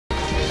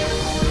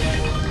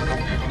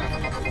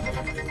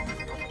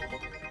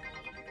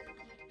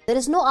There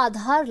is no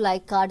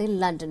Aadhaar-like card in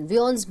London.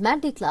 WION's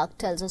Mandy Clark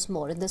tells us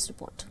more in this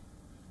report.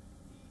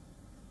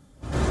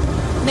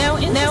 Now,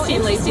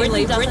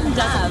 interestingly, Britain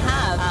doesn't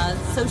have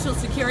a social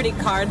security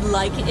card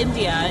like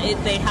India.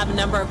 They have a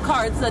number of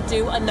cards that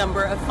do a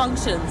number of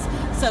functions.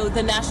 So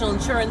the national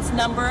insurance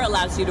number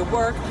allows you to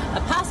work,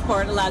 a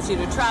passport allows you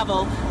to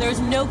travel. There's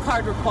no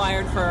card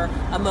required for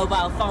a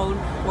mobile phone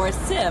or a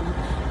SIM.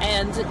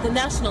 And the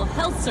National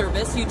Health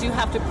Service, you do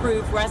have to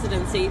prove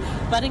residency,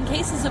 but in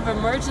cases of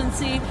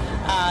emergency,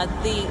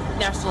 the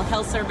National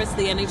Health Service,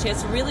 the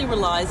NHS, really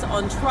relies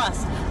on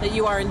trust that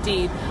you are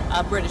indeed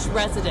a British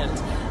resident.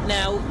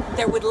 Now,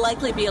 there would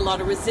likely be a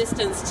lot of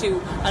resistance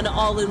to an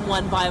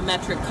all-in-one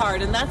biometric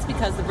card, and that's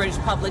because the British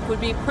public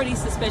would be pretty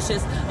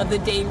suspicious of the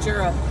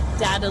danger of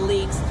data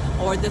leaks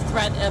or the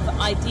threat of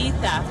ID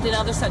theft and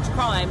other such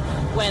crime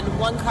when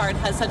one card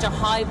has such a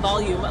high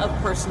volume of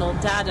personal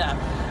data.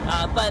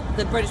 But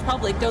the British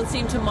public don't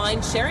seem to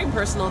mind sharing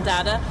personal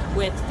data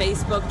with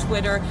Facebook,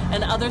 Twitter,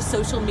 and other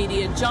social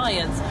media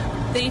giants.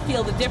 They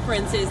feel the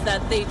difference is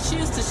that they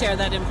choose to share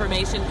that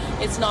information.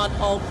 It's not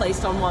all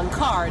placed on one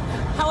card.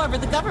 However,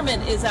 the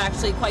government is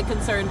actually quite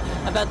concerned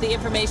about the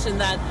information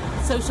that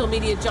social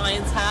media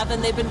giants have,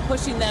 and they've been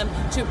pushing them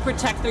to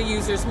protect their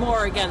users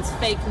more against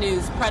fake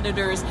news,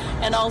 predators,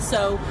 and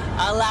also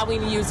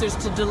allowing users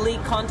to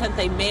delete content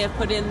they may have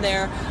put in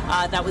there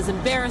that was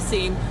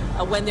embarrassing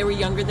when they were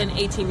younger than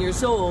 18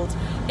 years old.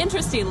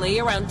 Interestingly,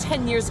 around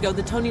 10 years ago,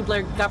 the Tony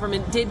Blair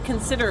government did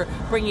consider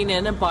bringing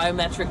in a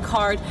biometric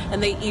card,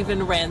 and they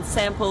even ran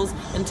samples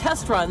and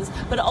test runs,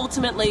 but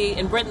ultimately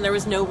in Britain there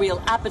was no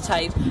real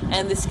appetite,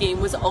 and the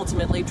scheme was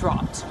ultimately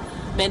dropped.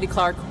 Mandy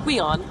Clark,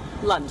 WION,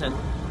 London.